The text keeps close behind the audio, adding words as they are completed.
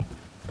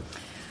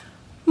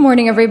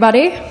Morning,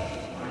 everybody.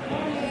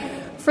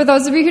 For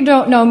those of you who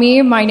don't know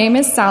me, my name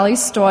is Sally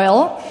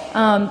Stoyle.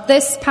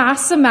 This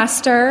past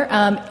semester,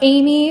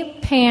 Amy,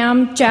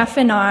 Pam, Jeff,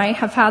 and I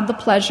have had the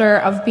pleasure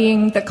of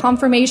being the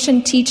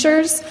confirmation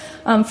teachers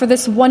for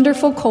this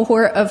wonderful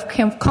cohort of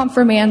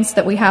confirmands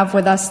that we have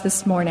with us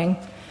this morning.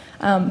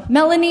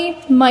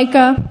 Melanie,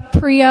 Micah,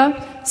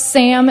 Priya,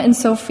 Sam, and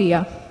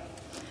Sophia.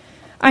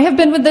 I have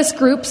been with this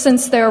group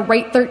since their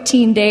right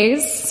 13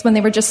 days, when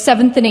they were just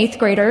 7th and 8th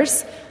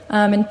graders.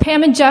 And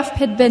Pam and Jeff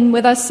had been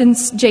with us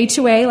since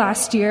J2A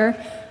last year.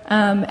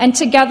 And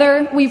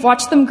together, we've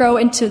watched them grow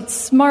into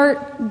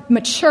smart,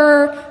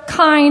 mature,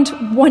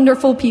 kind,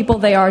 wonderful people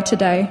they are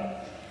today.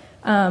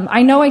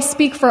 I know I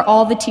speak for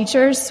all the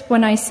teachers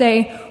when I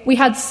say we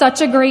had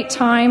such a great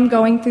time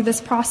going through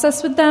this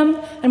process with them,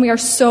 and we are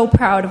so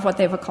proud of what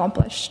they've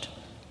accomplished.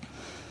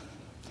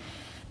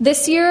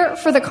 This year,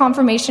 for the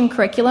confirmation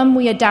curriculum,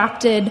 we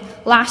adapted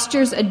last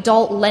year's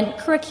adult Lent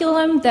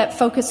curriculum that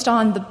focused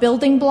on the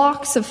building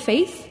blocks of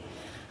faith.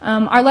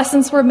 Our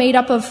lessons were made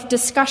up of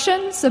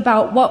discussions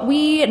about what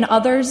we and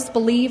others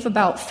believe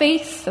about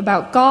faith,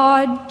 about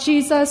God,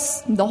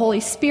 Jesus, the Holy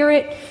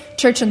Spirit,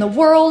 church in the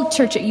world,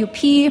 church at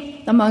UP,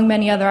 among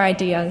many other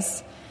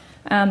ideas.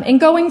 In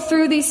going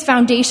through these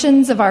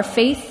foundations of our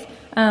faith,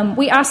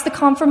 we asked the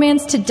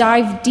confirmands to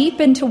dive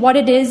deep into what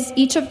it is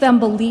each of them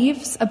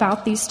believes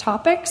about these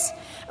topics,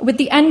 with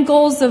the end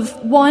goals of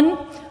 1,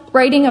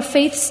 writing a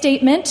faith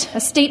statement,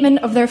 a statement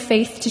of their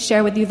faith to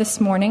share with you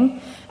this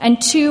morning,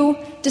 and 2,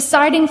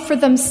 deciding for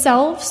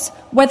themselves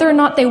whether or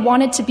not they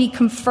wanted to be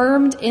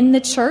confirmed in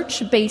the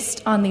church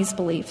based on these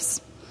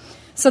beliefs.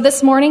 So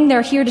this morning,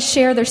 they're here to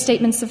share their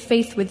statements of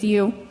faith with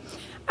you.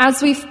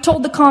 As we've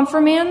told the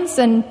confirmands,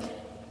 and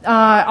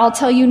I'll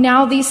tell you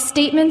now, these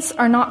statements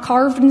are not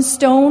carved in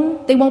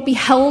stone. They won't be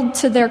held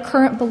to their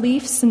current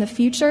beliefs in the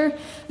future.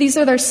 These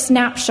are their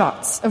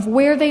snapshots of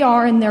where they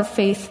are in their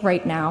faith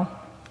right now.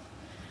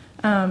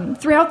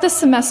 Throughout this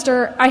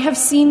semester, I have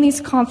seen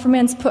these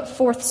confirmands put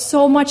forth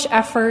so much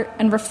effort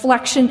and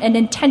reflection and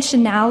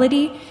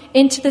intentionality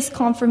into this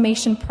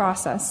confirmation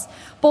process,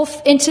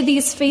 both into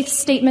these faith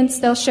statements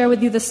they'll share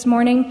with you this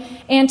morning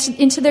and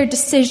into their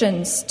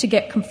decisions to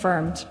get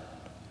confirmed.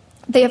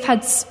 They have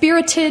had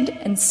spirited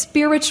and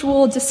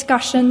spiritual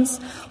discussions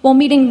while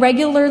meeting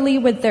regularly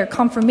with their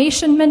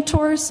confirmation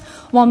mentors,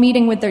 while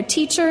meeting with their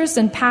teachers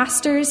and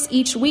pastors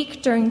each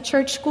week during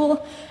church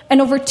school, and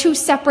over 2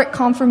 separate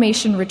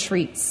confirmation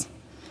retreats.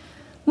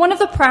 One of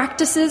the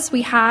practices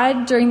we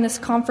had during this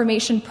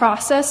confirmation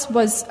process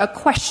was a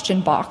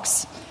question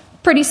box.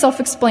 Pretty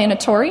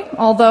self-explanatory,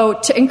 although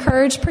to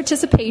encourage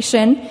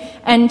participation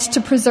and to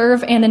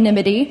preserve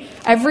anonymity,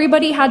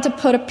 everybody had to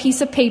put a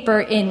piece of paper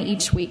in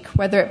each week,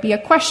 whether it be a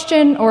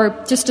question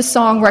or just a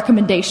song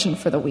recommendation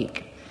for the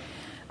week.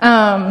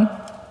 The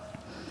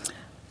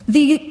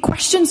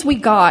questions we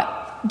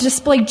got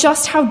display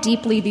just how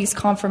deeply these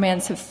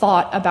confirmands have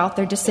thought about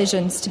their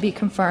decisions to be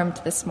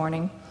confirmed this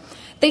morning.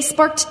 They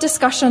sparked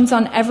discussions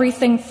on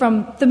everything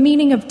from the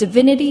meaning of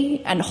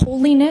divinity and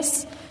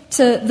holiness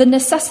to the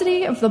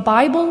necessity of the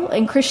Bible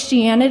and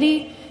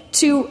Christianity,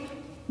 to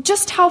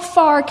just how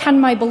far can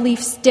my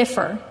beliefs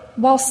differ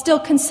while still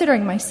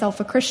considering myself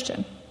a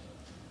Christian.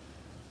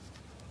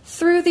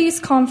 Through these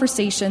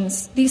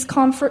conversations, these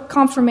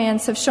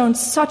confirmands have shown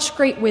such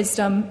great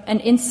wisdom and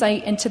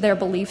insight into their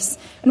beliefs,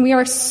 and we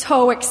are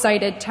so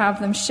excited to have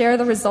them share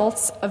the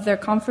results of their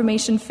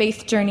confirmation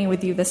faith journey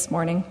with you this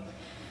morning.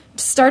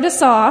 To start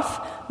us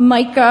off,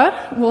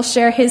 Micah will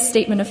share his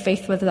statement of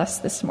faith with us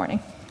this morning.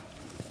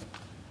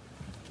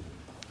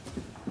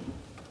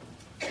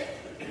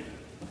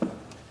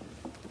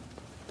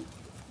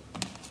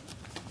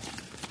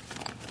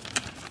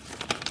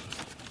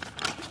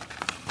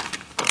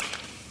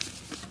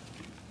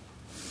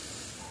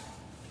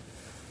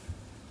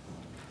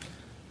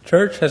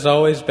 Church has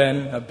always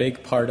been a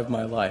big part of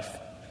my life,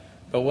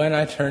 but when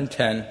I turned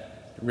 10, it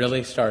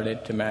really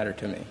started to matter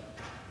to me.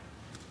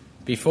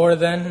 Before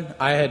then,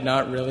 I had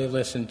not really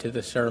listened to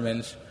the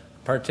sermons,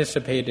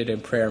 participated in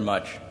prayer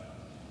much.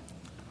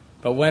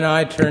 But when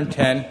I turned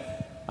 10,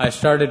 I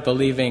started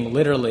believing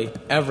literally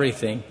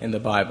everything in the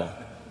Bible.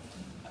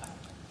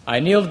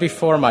 I kneeled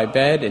before my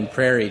bed in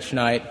prayer each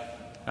night.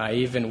 I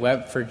even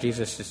wept for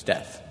Jesus'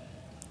 death.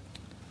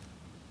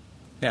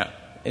 Now,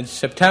 in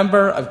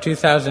September of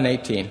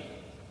 2018,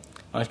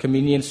 on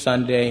Communion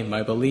Sunday,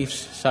 my beliefs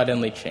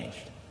suddenly changed.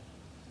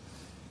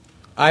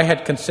 I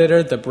had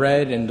considered the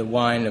bread and the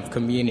wine of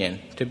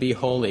communion to be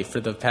holy for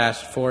the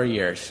past 4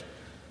 years,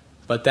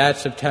 but that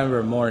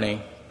September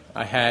morning,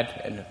 I had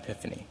an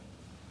epiphany.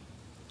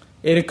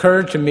 It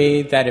occurred to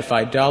me that if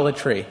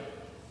idolatry,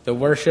 the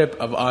worship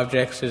of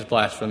objects, is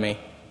blasphemy,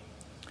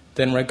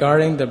 then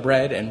regarding the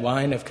bread and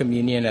wine of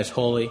communion as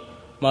holy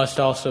must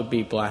also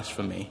be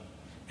blasphemy,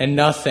 and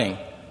nothing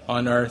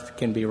on earth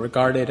can be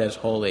regarded as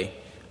holy,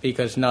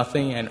 because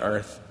nothing on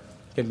earth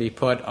can be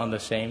put on the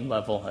same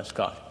level as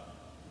God.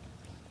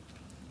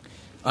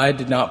 I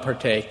did not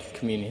partake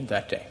communion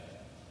that day.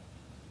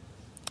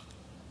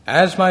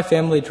 As my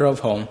family drove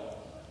home,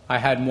 I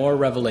had more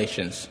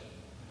revelations.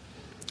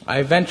 I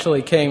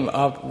eventually came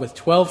up with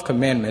 12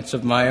 commandments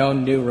of my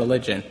own new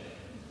religion,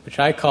 which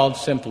I called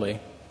simply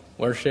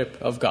worship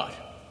of God.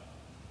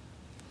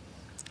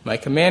 My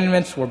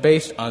commandments were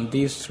based on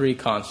these three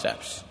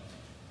concepts.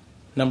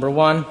 Number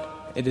one,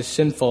 it is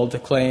sinful to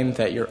claim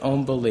that your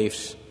own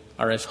beliefs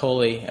are as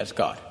holy as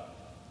God.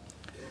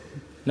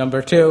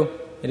 Number two,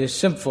 it is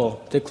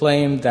sinful to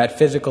claim that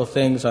physical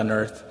things on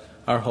earth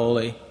are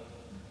holy.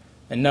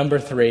 And number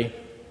three,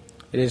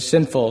 it is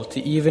sinful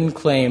to even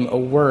claim a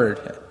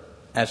word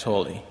as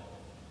holy,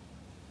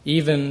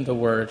 even the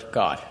word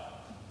God.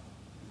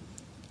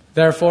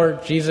 Therefore,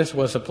 Jesus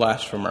was a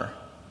blasphemer,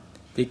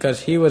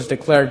 because he was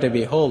declared to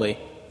be holy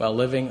while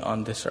living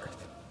on this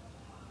earth.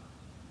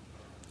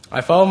 I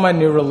followed my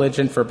new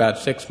religion for about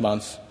 6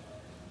 months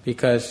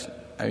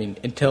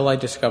until I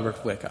discovered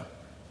Wicca,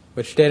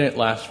 which didn't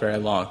last very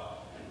long.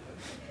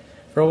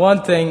 For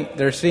one thing,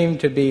 there seemed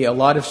to be a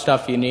lot of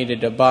stuff you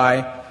needed to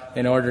buy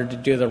in order to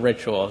do the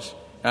rituals,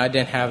 and I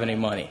didn't have any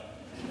money.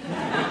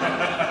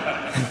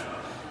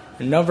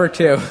 And number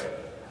two,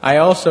 I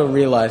also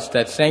realized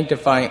that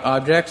sanctifying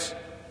objects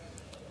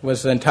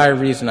was the entire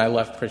reason I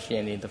left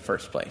Christianity in the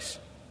first place.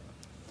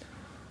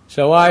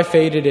 So I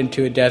faded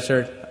into a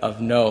desert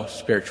of no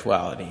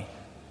spirituality.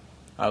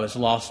 I was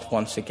lost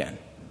once again.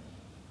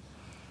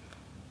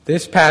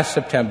 This past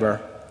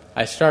September,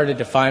 I started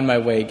to find my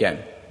way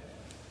again.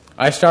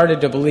 I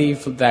started to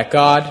believe that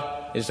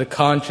God is the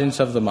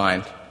conscience of the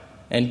mind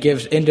and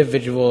gives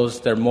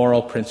individuals their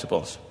moral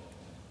principles.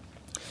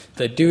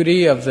 The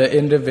duty of the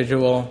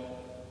individual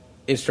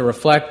is to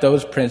reflect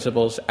those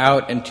principles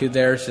out into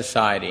their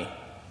society.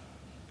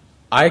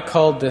 I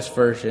called this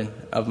version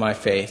of my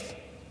faith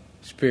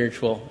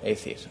spiritual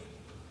atheism.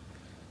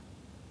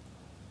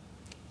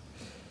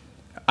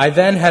 I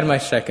then had my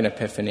second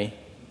epiphany.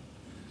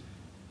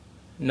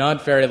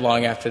 Not very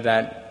long after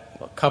that,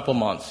 a couple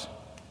months.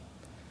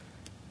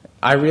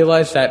 I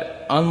realized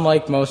that,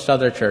 unlike most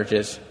other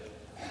churches,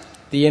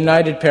 the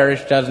United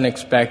Parish doesn't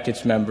expect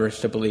its members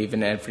to believe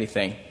in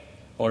everything,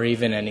 or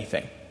even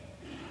anything.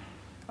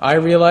 I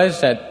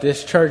realized that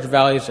this church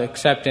values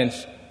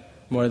acceptance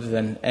more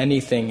than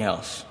anything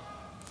else.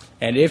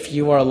 And if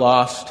you are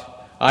lost,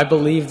 I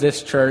believe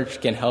this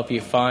church can help you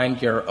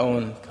find your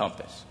own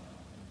compass.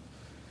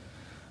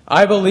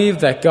 I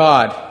believe that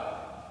God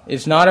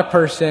is not a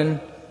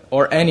person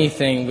or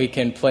anything we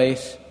can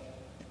place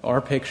or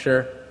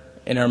picture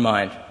in our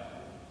mind.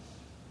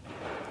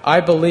 I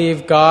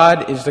believe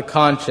God is the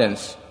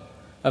conscience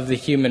of the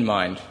human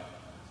mind.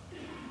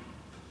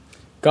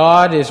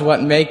 God is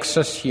what makes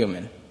us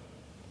human,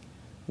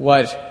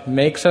 what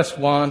makes us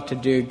want to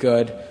do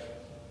good.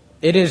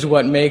 It is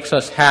what makes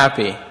us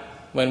happy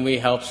when we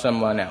help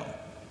someone out.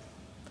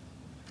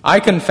 I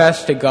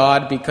confess to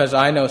God because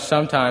I know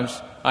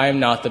sometimes I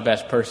am not the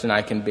best person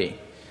I can be.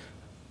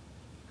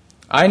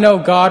 I know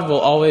God will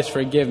always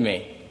forgive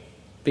me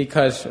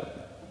because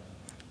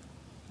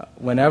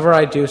whenever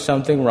I do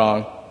something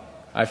wrong,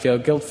 I feel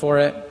guilt for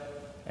it,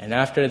 and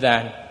after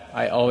that,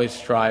 I always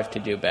strive to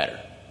do better.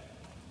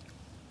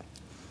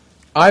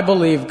 I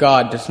believe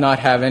God does not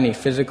have any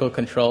physical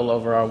control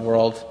over our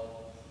world.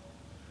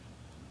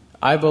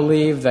 I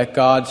believe that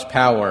God's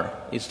power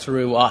is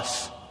through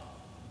us,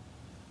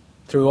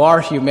 through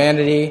our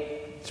humanity,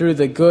 through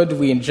the good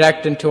we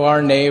inject into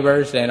our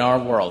neighbors and our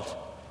world.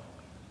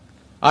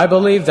 I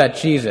believe that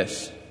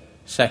Jesus,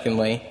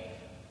 secondly,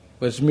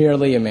 was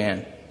merely a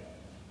man,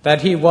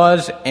 that he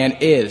was and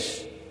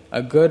is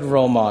a good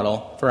role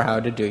model for how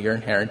to do your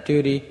inherent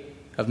duty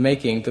of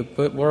making the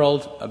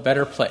world a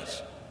better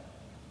place.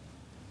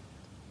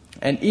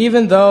 And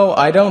even though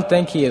I don't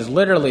think he is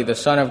literally the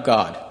Son of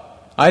God,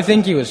 I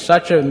think he was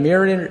such a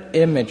mirror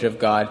image of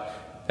God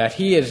that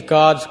he is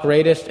God's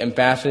greatest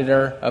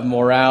ambassador of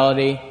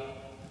morality,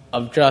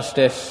 of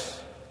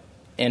justice,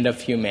 and of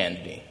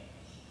humanity.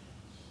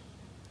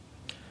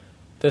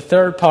 The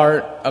third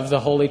part of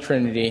the Holy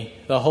Trinity,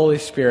 the Holy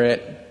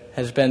Spirit,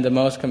 has been the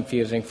most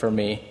confusing for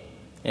me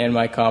in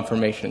my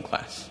confirmation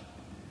class.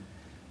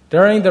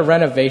 During the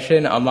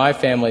renovation on my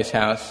family's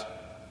house,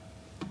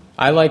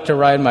 I like to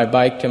ride my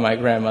bike to my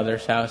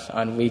grandmother's house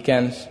on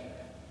weekends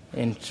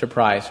and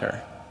surprise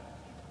her.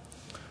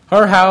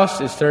 Her house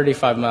is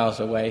 35 miles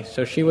away,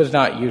 so she was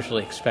not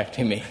usually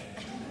expecting me.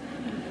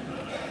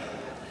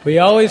 We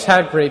always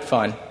had great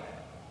fun,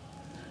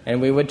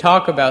 and we would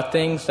talk about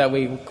things that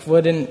we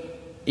wouldn't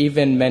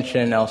even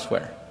mention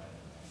elsewhere.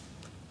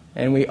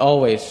 And we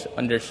always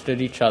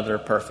understood each other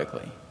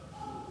perfectly.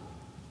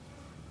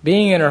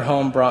 Being in her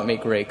home brought me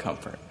great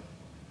comfort.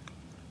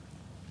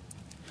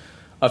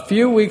 A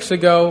few weeks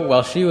ago,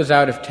 while she was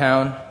out of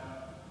town,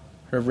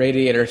 her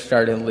radiator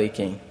started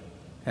leaking,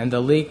 and the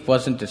leak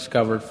wasn't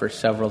discovered for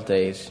several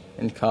days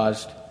and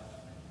caused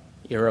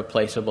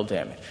irreplaceable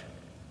damage.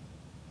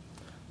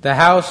 The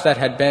house that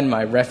had been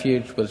my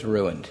refuge was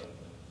ruined,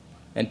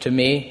 and to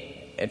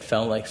me, it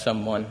felt like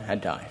someone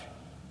had died.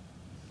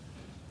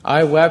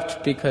 I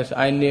wept because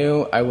I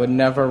knew I would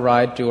never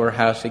ride to her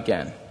house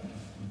again.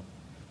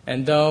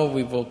 And though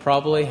we will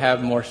probably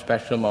have more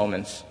special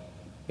moments,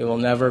 it will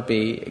never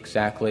be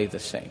exactly the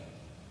same.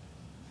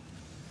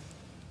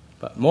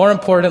 But more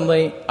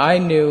importantly, I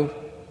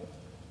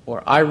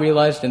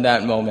realized in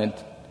that moment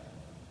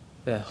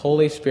the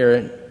Holy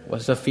Spirit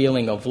was a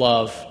feeling of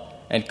love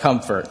and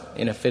comfort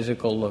in a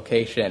physical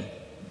location,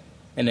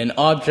 in an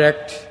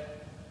object,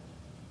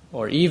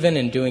 or even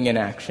in doing an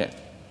action.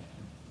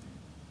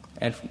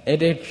 And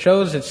it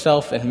shows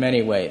itself in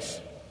many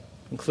ways,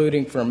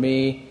 including for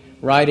me,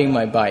 riding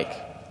my bike,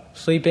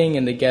 sleeping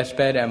in the guest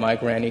bed at my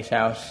granny's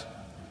house,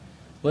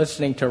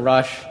 listening to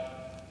Rush,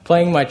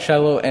 playing my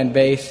cello and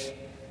bass,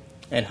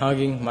 and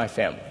hugging my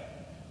family.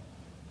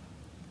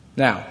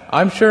 Now,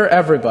 I'm sure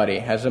everybody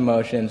has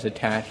emotions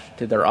attached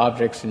to their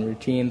objects and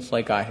routines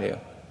like I do.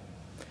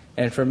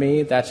 And for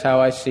me, that's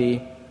how I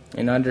see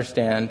and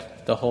understand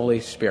the Holy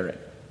Spirit.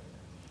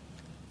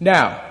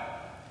 Now,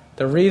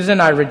 the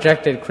reason I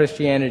rejected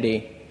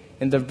Christianity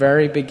in the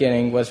very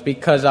beginning was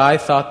because I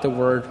thought the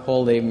word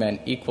holy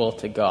meant equal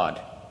to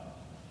God.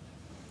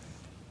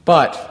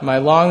 But my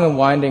long and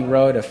winding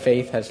road of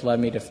faith has led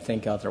me to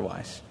think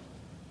otherwise.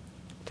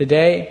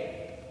 Today,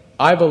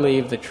 I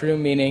believe the true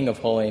meaning of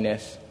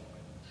holiness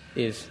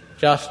is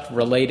just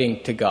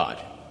relating to God.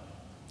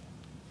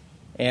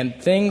 And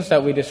things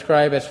that we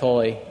describe as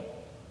holy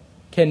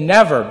can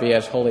never be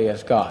as holy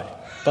as God.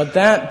 But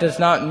that does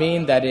not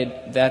mean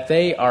that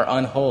they are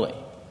unholy.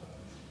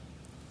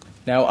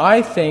 Now,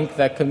 I think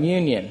that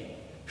communion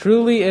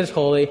truly is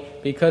holy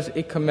because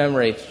it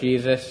commemorates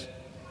Jesus,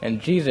 and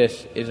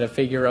Jesus is a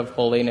figure of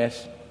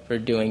holiness for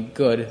doing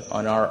good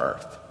on our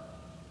earth.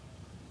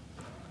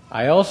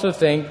 I also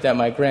think that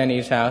my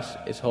granny's house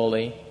is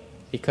holy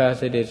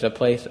because it is a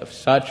place of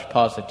such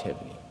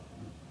positivity.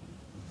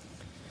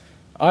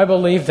 I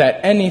believe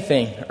that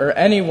anything or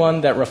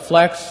anyone that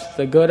reflects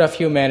the good of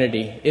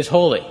humanity is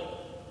holy.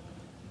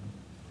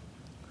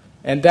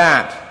 And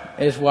that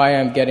is why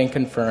I'm getting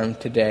confirmed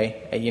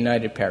today at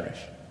United Parish.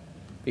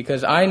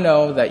 Because I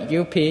know that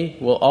UP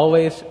will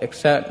always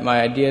accept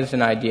my ideas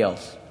and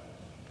ideals,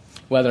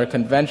 whether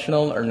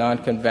conventional or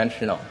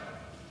non-conventional.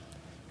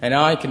 And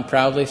I can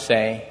proudly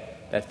say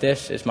that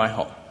this is my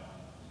home.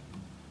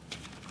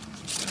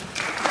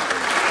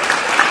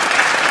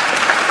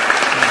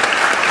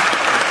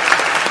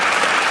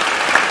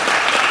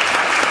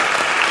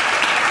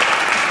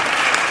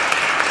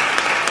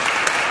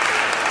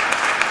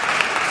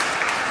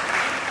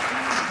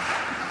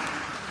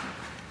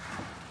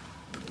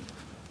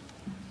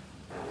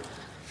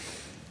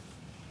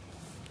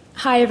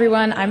 Hi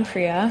everyone, I'm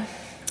Priya,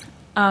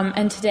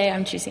 and today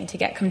I'm choosing to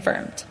get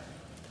confirmed.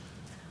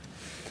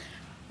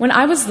 When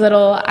I was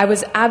little, I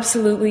was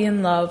absolutely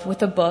in love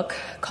with a book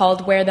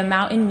called Where the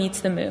Mountain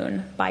Meets the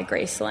Moon by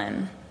Grace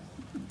Lin.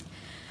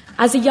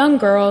 As a young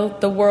girl,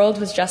 the world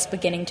was just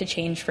beginning to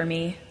change for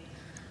me.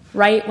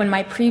 Right when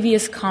my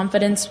previous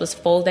confidence was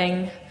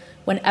folding,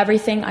 when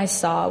everything I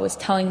saw was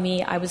telling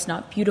me I was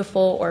not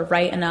beautiful or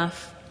right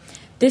enough,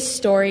 this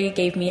story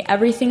gave me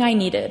everything I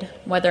needed,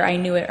 whether I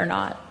knew it or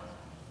not.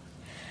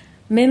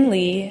 Min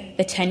Lee,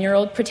 the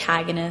 10-year-old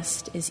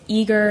protagonist, is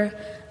eager,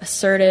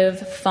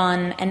 assertive,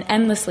 fun, and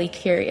endlessly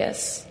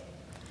curious.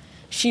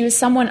 She was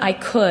someone I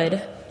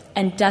could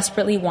and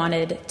desperately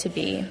wanted to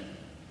be.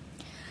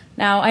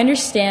 Now, I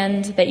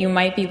understand that you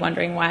might be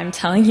wondering why I'm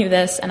telling you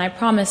this, and I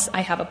promise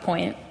I have a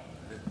point.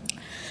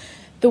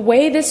 The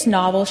way this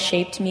novel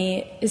shaped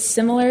me is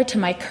similar to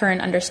my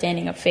current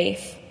understanding of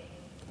faith.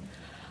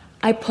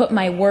 I put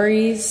my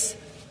worries,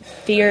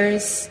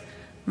 fears,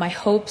 my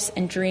hopes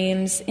and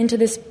dreams into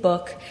this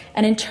book,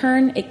 and in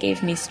turn, it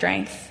gave me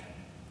strength.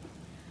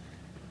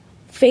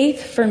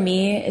 Faith for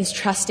me is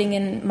trusting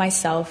in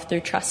myself through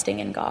trusting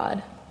in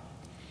God.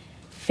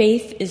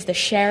 Faith is the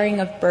sharing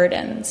of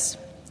burdens.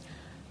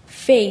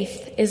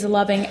 Faith is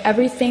loving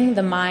everything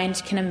the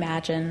mind can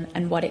imagine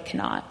and what it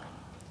cannot.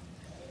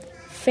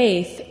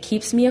 Faith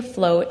keeps me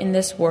afloat in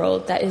this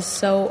world that is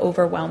so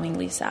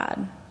overwhelmingly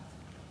sad.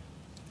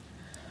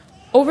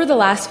 Over the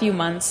last few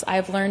months, I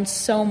have learned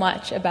so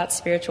much about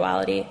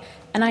spirituality,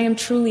 and I am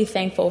truly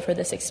thankful for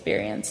this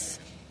experience.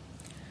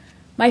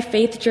 My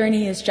faith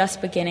journey is just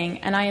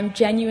beginning, and I am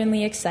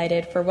genuinely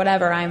excited for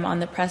whatever I am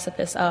on the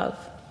precipice of.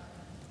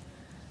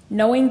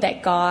 Knowing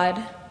that God,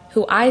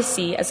 who I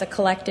see as a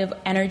collective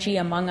energy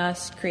among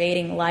us,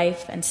 creating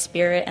life and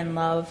spirit and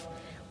love,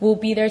 will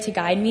be there to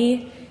guide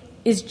me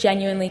is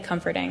genuinely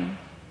comforting.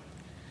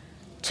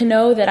 To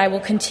know that I will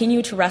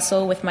continue to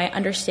wrestle with my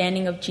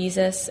understanding of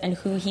Jesus and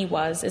who he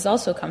was is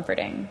also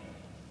comforting.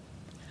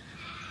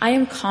 I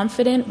am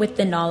confident with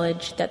the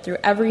knowledge that through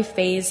every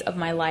phase of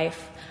my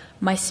life,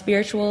 my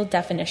spiritual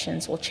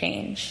definitions will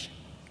change.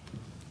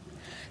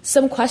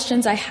 Some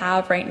questions I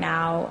have right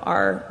now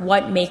are,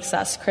 what makes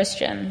us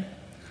Christian?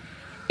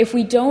 If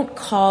we don't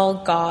call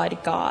God,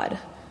 God,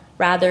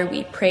 rather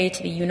we pray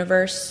to the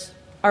universe,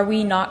 are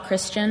we not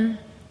Christian?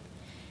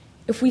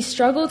 If we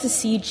struggle to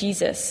see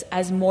Jesus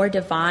as more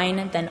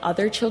divine than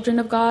other children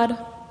of God,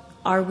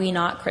 are we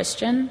not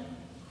Christian?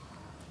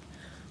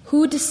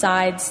 Who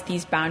decides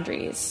these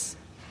boundaries?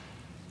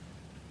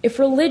 If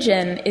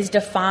religion is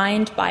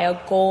defined by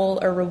a goal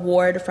or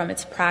reward from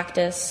its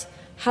practice,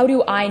 how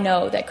do I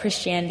know that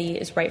Christianity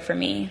is right for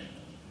me?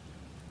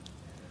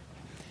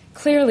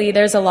 Clearly,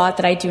 there's a lot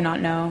that I do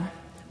not know,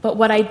 but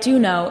what I do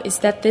know is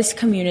that this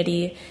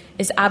community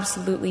is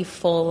absolutely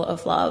full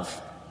of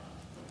love.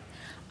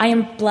 I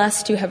am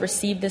blessed to have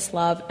received this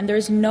love, and there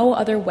is no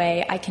other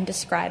way I can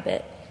describe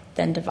it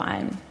than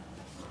divine.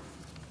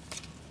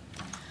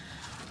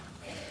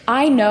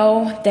 I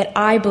know that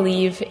I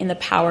believe in the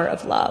power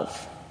of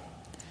love.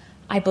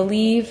 I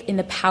believe in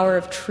the power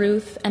of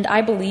truth, and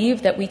I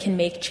believe that we can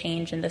make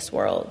change in this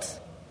world.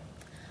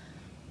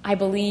 I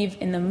believe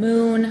in the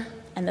moon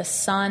and the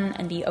sun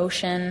and the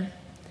ocean.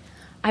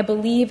 I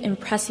believe in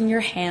pressing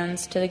your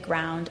hands to the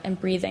ground and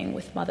breathing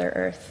with Mother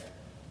Earth.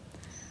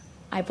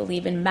 I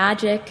believe in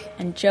magic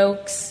and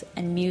jokes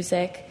and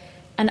music,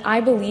 and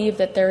I believe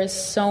that there is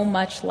so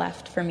much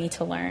left for me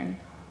to learn.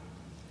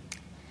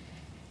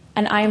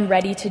 And I am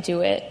ready to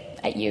do it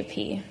at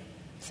UP.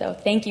 So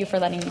thank you for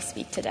letting me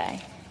speak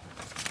today.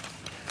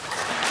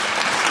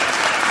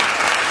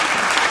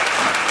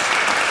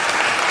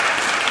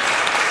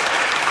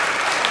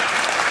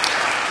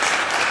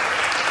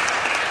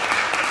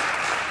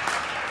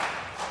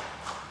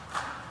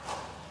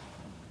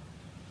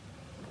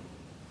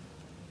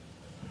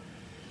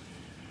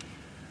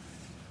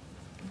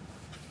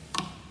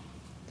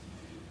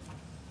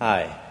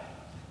 Hi.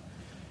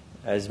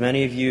 As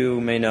many of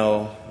you may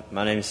know,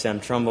 my name is Sam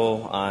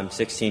Trumbull. I'm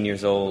 16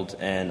 years old,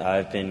 and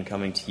I've been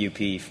coming to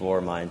UP for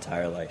my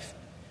entire life.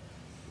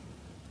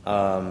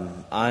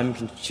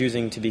 I'm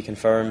choosing to be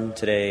confirmed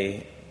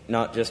today,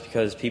 not just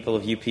because people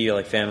of UP are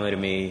like family to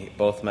me,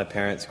 both my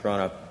parents growing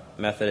up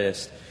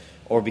Methodist,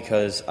 or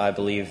because I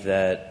believe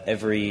that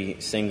every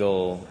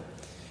single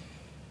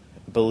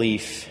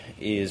belief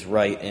is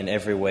right in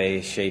every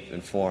way, shape,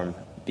 and form,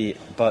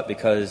 but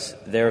because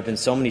there have been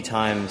so many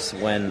times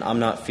when I'm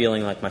not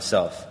feeling like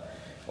myself,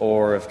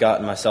 or have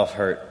gotten myself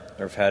hurt,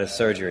 or have had a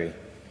surgery,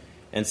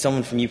 and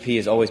someone from UP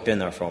has always been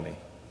there for me.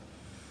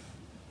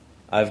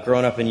 I've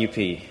grown up in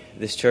UP.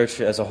 This church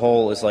as a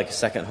whole is like a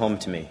second home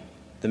to me.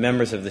 The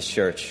members of this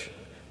church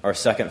are a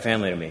second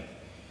family to me.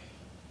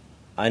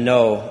 I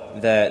know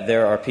that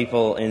there are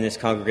people in this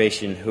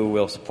congregation who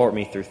will support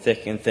me through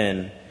thick and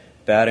thin,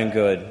 bad and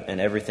good,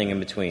 and everything in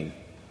between.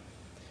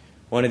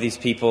 One of these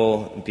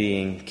people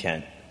being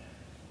Kent.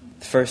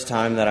 The first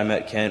time that I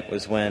met Kent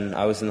was when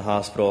I was in the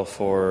hospital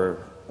for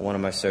one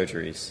of my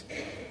surgeries.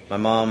 My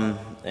mom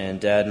and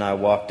dad and I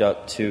walked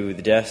up to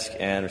the desk,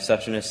 and the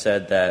receptionist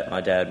said that my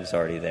dad was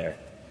already there.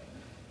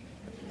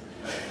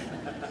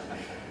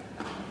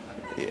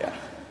 Yeah.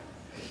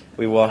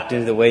 We walked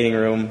into the waiting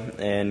room,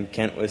 and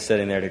Kent was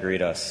sitting there to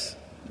greet us.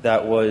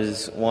 That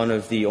was one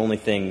of the only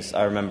things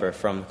I remember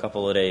from a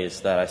couple of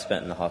days that I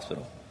spent in the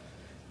hospital,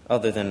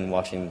 other than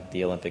watching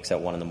the Olympics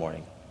at 1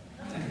 a.m.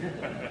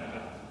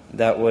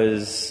 That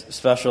was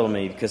special to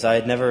me because I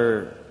had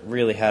never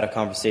really had a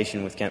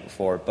conversation with Kent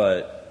before,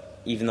 but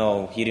even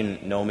though he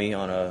didn't know me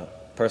on a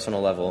personal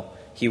level,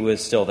 he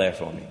was still there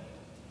for me.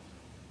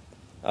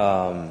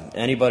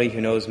 Anybody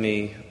who knows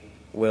me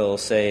will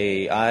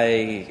say I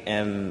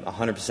am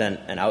 100%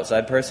 an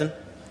outside person.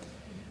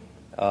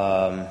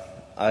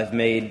 I've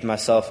made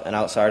myself an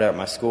outsider at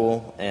my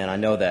school, and I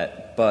know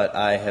that, but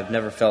I have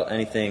never felt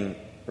anything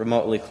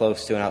remotely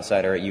close to an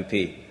outsider at UP.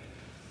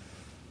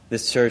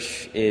 This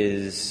church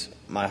is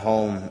my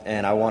home,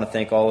 and I want to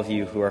thank all of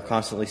you who are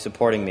constantly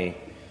supporting me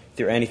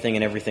through anything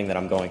and everything that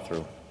I'm going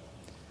through.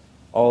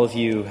 All of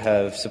you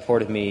have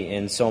supported me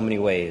in so many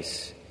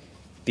ways,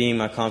 being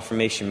my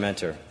confirmation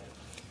mentor,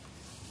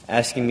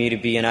 asking me to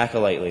be an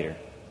acolyte leader,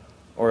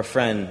 or a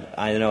friend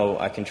I know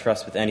I can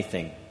trust with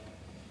anything.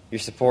 Your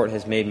support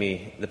has made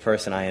me the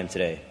person I am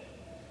today.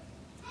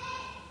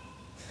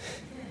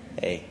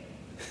 Hey.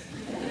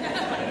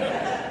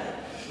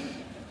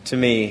 To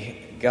me,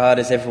 God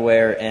is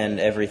everywhere and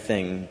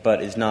everything,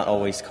 but is not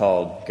always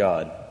called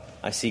God.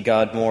 I see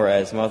God more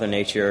as Mother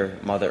Nature,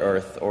 Mother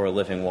Earth, or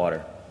living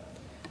water.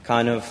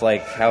 Kind of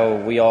like how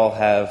we all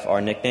have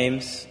our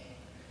nicknames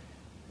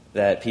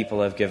that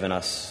people have given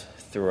us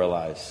through our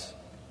lives.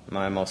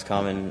 My most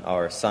common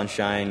are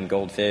Sunshine,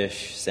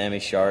 Goldfish, Sammy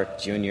Shark,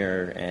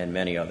 Junior, and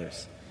many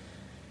others.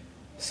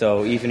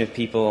 So even if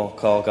people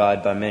call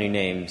God by many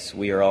names,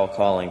 we are all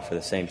calling for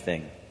the same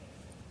thing.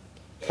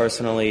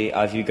 Personally,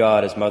 I view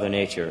God as Mother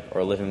Nature,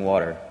 or living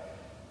water,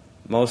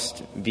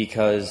 most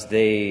because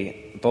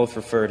they both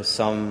refer to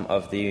some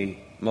of the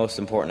most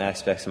important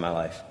aspects of my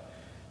life.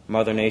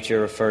 Mother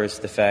Nature refers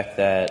to the fact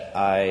that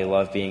I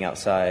love being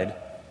outside,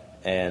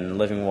 and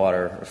living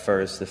water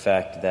refers to the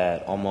fact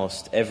that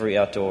almost every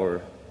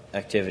outdoor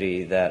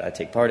activity that I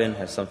take part in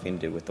has something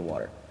to do with the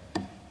water,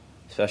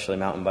 especially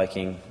mountain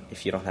biking.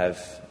 If you don't have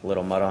a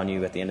little mud on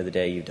you at the end of the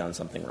day, you've done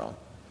something wrong.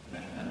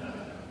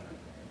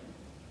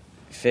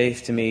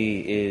 Faith to me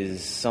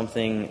is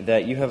something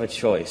that you have a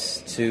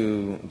choice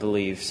to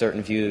believe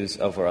certain views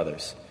over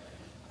others.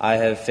 I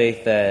have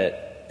faith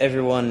that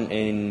everyone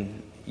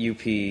in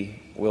UP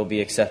will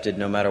be accepted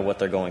no matter what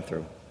they're going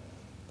through.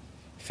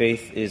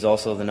 Faith is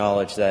also the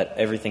knowledge that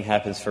everything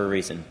happens for a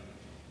reason.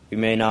 We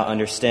may not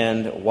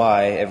understand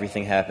why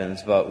everything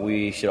happens, but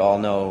we should all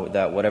know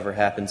that whatever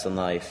happens in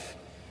life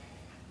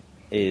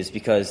is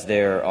because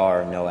there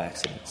are no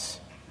accidents.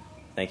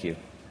 Thank you.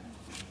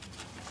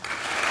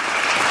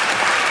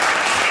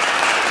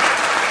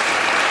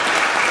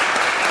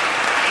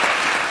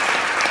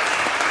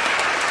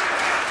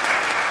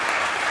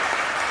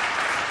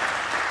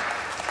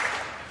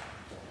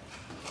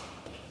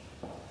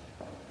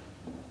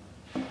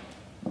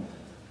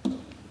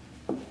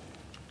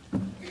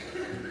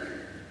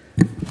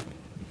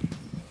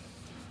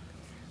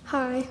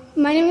 Hi,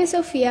 my name is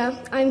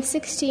Sophia. I'm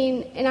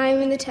 16 and I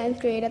am in the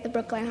 10th grade at the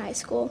Brookline High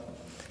School.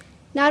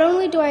 Not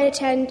only do I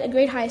attend a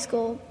great high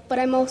school, but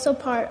I'm also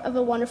part of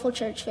a wonderful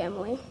church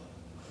family.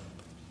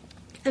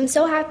 I'm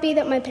so happy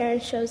that my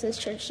parents chose this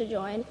church to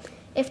join.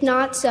 If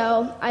not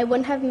so, I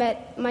wouldn't have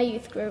met my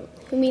youth group,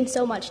 who means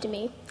so much to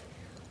me.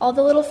 All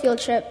the little field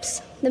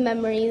trips, the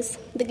memories,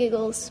 the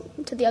giggles,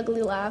 to the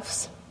ugly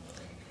laughs.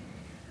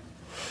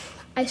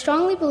 I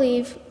strongly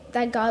believe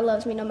that God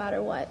loves me no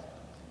matter what.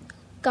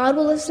 God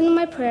will listen to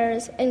my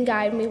prayers and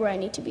guide me where I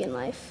need to be in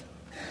life.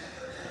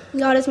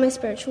 God is my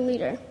spiritual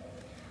leader.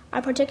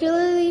 I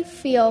particularly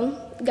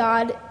feel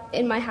God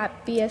in my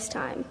happiest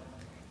time,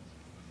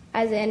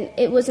 as in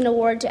it was an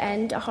award to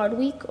end a hard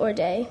week or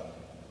day,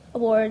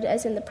 award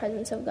as in the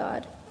presence of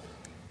God.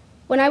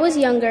 When I was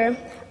younger,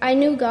 I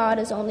knew God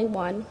as only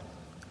one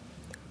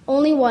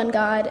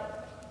God,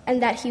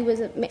 and that he was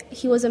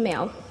a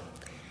male.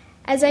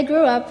 As I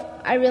grew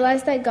up, I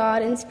realized that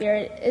God in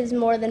spirit is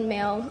more than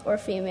male or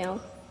female,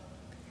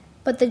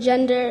 but the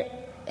gender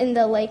in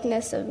the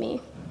likeness of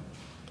me.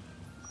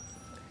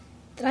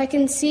 That I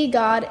can see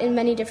God in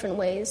many different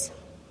ways.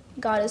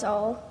 God is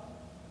all.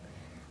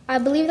 I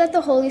believe that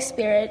the Holy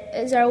Spirit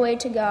is our way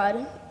to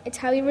God. It's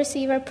how we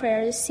receive our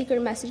prayers,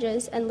 secret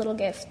messages, and little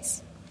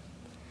gifts.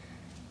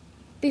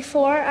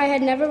 Before, I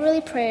had never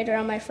really prayed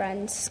around my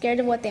friends, scared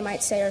of what they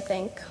might say or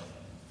think.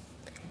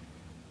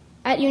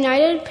 At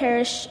United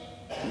Parish,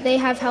 they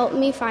have helped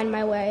me find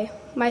my way,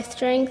 my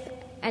strength,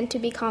 and to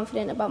be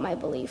confident about my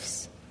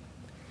beliefs.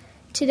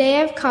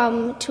 Today I've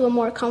come to a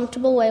more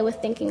comfortable way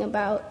with thinking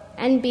about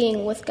and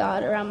being with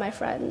God around my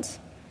friends.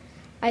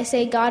 I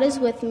say God is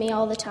with me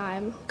all the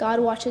time. God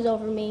watches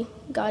over me.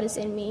 God is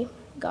in me.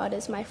 God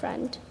is my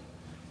friend.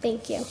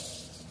 Thank you.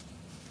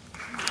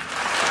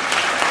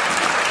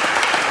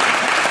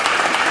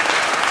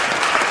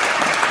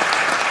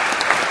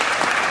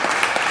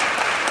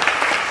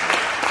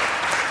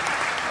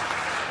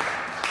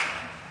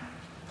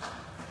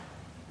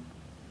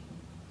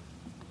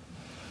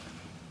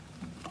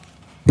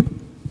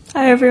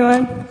 Hi,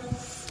 everyone.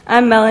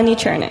 I'm Melanie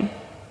Chernin.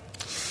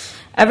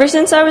 Ever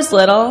since I was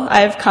little,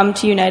 I've come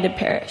to United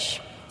Parish.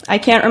 I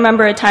can't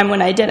remember a time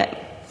when I didn't.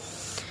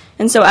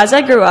 And so as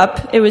I grew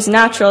up, it was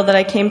natural that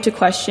I came to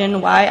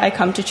question why I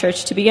come to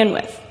church to begin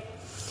with.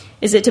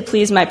 Is it to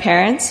please my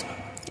parents?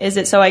 Is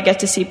it so I get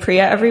to see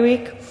Priya every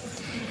week?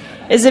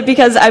 Is it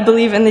because I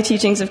believe in the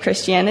teachings of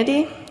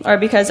Christianity, or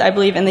because I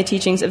believe in the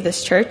teachings of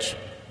this church?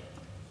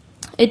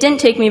 It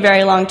didn't take me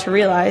very long to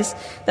realize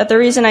that the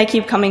reason I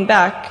keep coming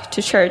back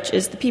to church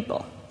is the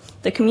people,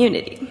 the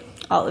community,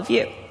 all of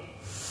you.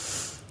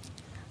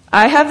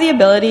 I have the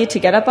ability to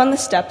get up on the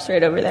steps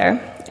right over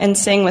there and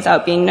sing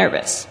without being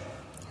nervous.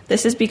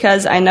 This is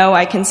because I know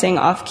I can sing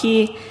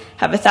off-key,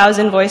 have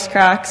 1,000 voice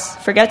cracks,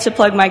 forget to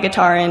plug my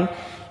guitar in,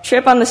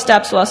 trip on the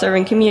steps while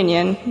serving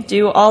communion,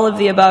 do all of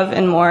the above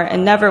and more,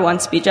 and never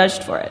once be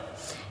judged for it.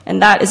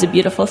 And that is a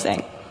beautiful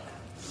thing.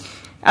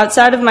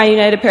 Outside of my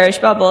United Parish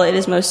bubble, it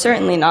is most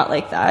certainly not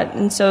like that,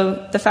 and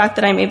so the fact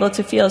that I'm able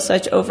to feel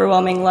such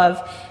overwhelming love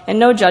and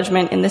no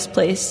judgment in this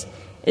place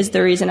is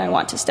the reason I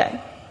want to stay.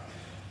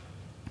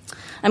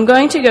 I'm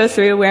going to go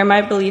through where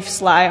my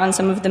beliefs lie on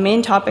some of the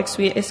main topics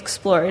we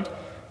explored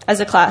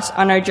as a class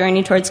on our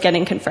journey towards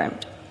getting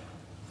confirmed.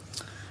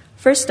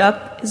 First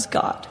up is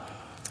God.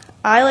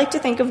 I like to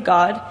think of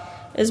God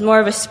as more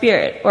of a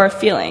spirit or a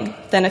feeling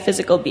than a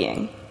physical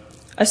being.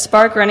 A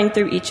spark running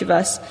through each of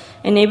us,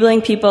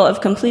 enabling people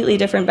of completely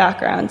different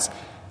backgrounds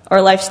or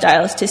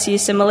lifestyles to see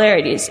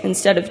similarities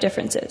instead of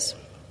differences.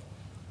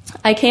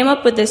 I came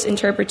up with this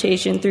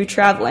interpretation through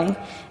traveling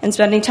and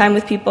spending time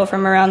with people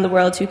from around the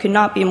world who could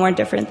not be more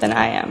different than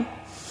I am.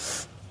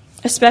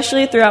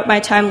 Especially throughout my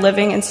time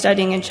living and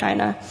studying in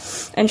China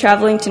and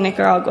traveling to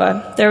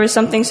Nicaragua, there was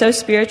something so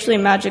spiritually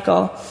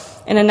magical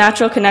and a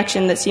natural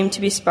connection that seemed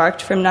to be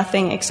sparked from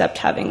nothing except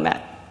having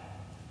met.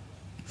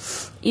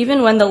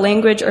 Even when the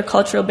language or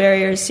cultural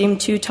barriers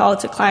seemed too tall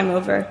to climb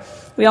over,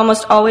 we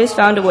almost always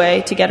found a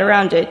way to get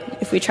around it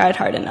if we tried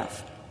hard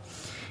enough.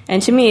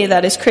 And to me,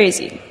 that is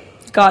crazy,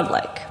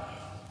 godlike.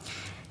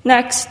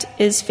 Next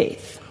is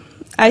faith.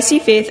 I see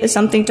faith as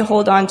something to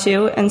hold on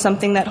to and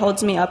something that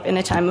holds me up in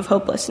a time of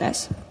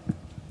hopelessness.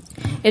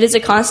 It is a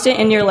constant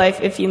in your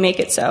life if you make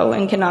it so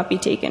and cannot be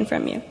taken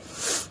from you.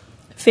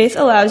 Faith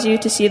allows you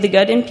to see the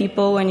good in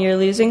people when you're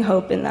losing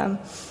hope in them,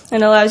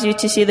 and allows you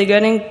to see the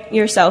good in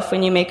yourself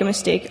when you make a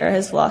mistake or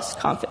has lost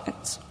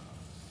confidence.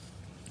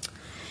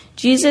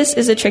 Jesus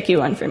is a tricky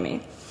one for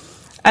me.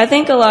 I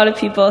think a lot of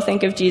people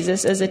think of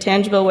Jesus as a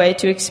tangible way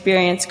to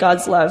experience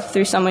God's love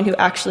through someone who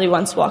actually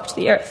once walked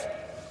the earth.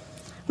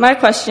 My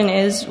question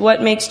is,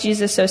 what makes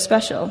Jesus so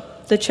special,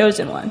 the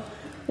chosen one?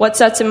 What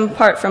sets him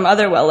apart from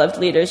other well-loved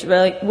leaders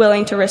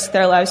willing to risk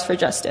their lives for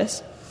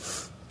justice?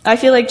 I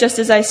feel like just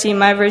as I see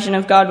my version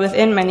of God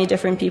within many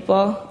different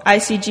people, I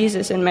see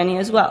Jesus in many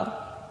as well.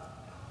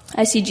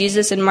 I see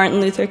Jesus in Martin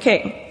Luther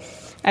King.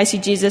 I see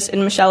Jesus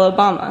in Michelle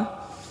Obama.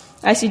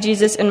 I see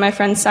Jesus in my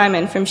friend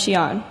Simon from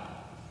Xi'an.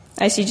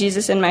 I see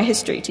Jesus in my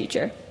history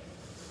teacher.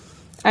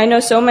 I know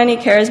so many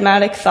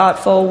charismatic,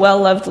 thoughtful,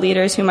 well-loved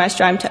leaders whom I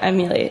strive to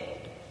emulate,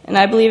 and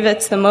I believe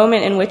it's the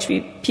moment in which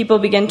people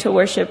begin to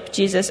worship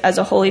Jesus as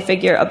a holy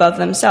figure above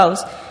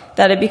themselves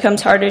that it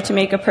becomes harder to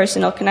make a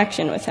personal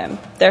connection with him,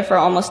 therefore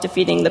almost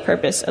defeating the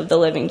purpose of the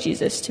living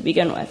Jesus to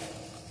begin with.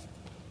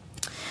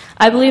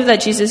 I believe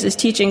that Jesus'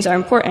 teachings are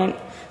important,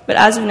 but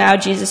as of now,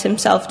 Jesus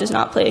himself does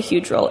not play a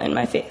huge role in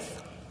my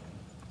faith.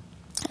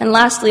 And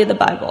lastly, the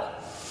Bible.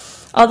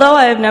 Although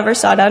I have never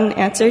sought out an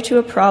answer to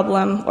a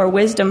problem or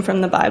wisdom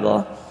from the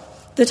Bible,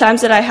 the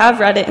times that I have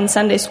read it in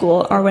Sunday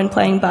school or when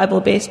playing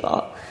Bible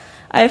baseball,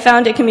 I have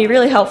found it can be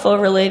really helpful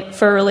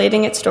for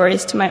relating its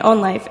stories to my own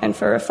life and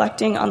for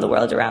reflecting on the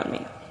world around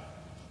me.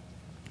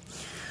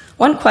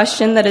 One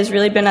question that has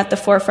really been at the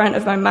forefront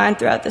of my mind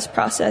throughout this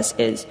process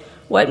is,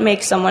 what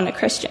makes someone a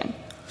Christian?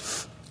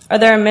 Are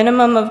there a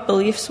minimum of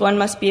beliefs one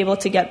must be able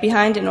to get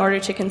behind in order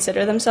to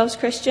consider themselves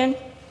Christian?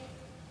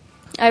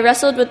 I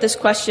wrestled with this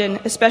question,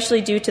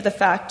 especially due to the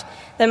fact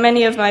that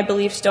many of my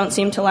beliefs don't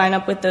seem to line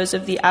up with those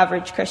of the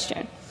average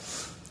Christian.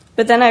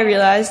 But then I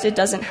realized it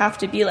doesn't have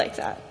to be like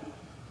that.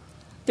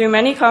 Through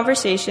many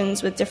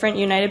conversations with different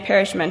United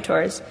Parish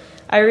mentors,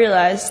 I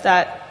realized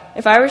that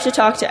if I were to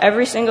talk to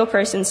every single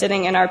person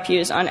sitting in our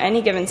pews on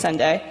any given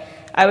Sunday,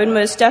 I would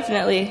most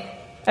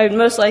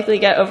likely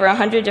get over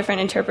 100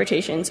 different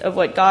interpretations of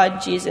what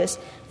God, Jesus,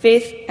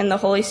 faith, and the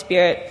Holy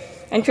Spirit,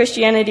 and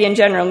Christianity in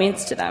general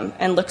means to them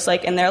and looks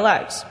like in their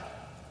lives.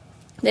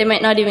 They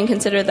might not even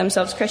consider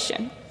themselves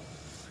Christian.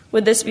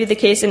 Would this be the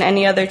case in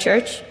any other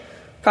church?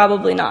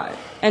 Probably not.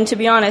 And to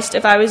be honest,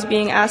 if I was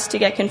being asked to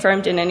get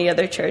confirmed in any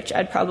other church,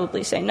 I'd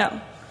probably say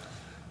no.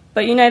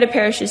 But United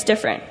Parish is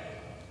different.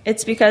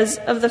 It's because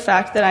of the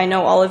fact that I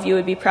know all of you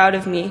would be proud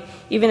of me,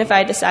 even if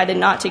I decided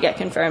not to get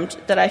confirmed,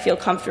 that I feel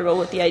comfortable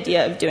with the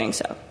idea of doing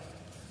so.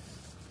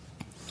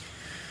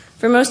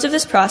 For most of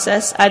this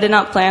process, I did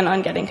not plan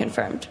on getting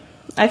confirmed.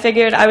 I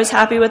figured I was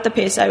happy with the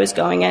pace I was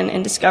going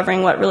in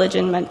discovering what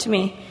religion meant to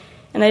me,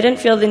 and I didn't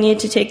feel the need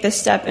to take this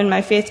step in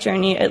my faith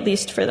journey, at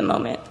least for the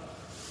moment.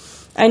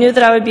 I knew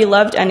that I would be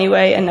loved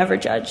anyway and never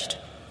judged.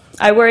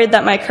 I worried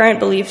that my current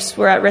beliefs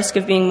were at risk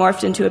of being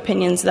morphed into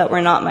opinions that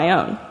were not my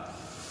own.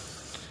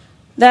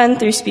 Then,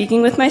 through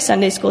speaking with my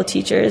Sunday school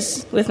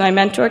teachers, with my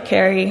mentor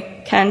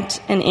Carrie,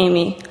 Kent, and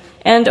Amy,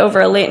 and over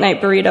a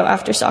late-night burrito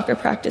after soccer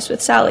practice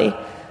with Sally,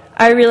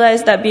 I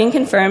realized that being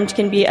confirmed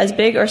can be as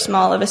big or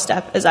small of a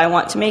step as I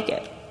want to make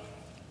it.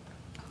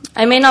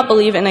 I may not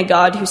believe in a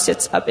God who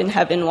sits up in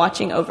heaven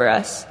watching over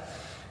us.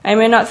 I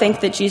may not think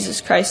that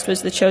Jesus Christ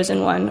was the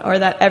chosen one or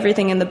that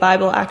everything in the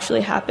Bible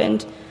actually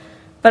happened,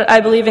 but I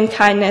believe in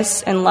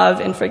kindness and love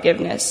and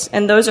forgiveness,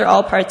 and those are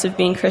all parts of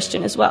being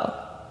Christian as well.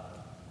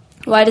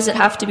 Why does it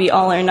have to be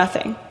all or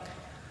nothing?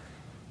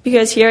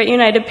 Because here at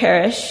United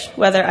Parish,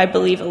 whether I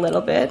believe a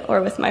little bit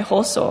or with my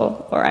whole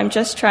soul, or I'm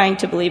just trying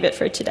to believe it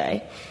for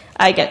today,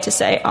 I get to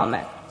say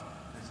Amen.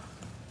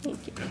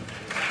 Thank you.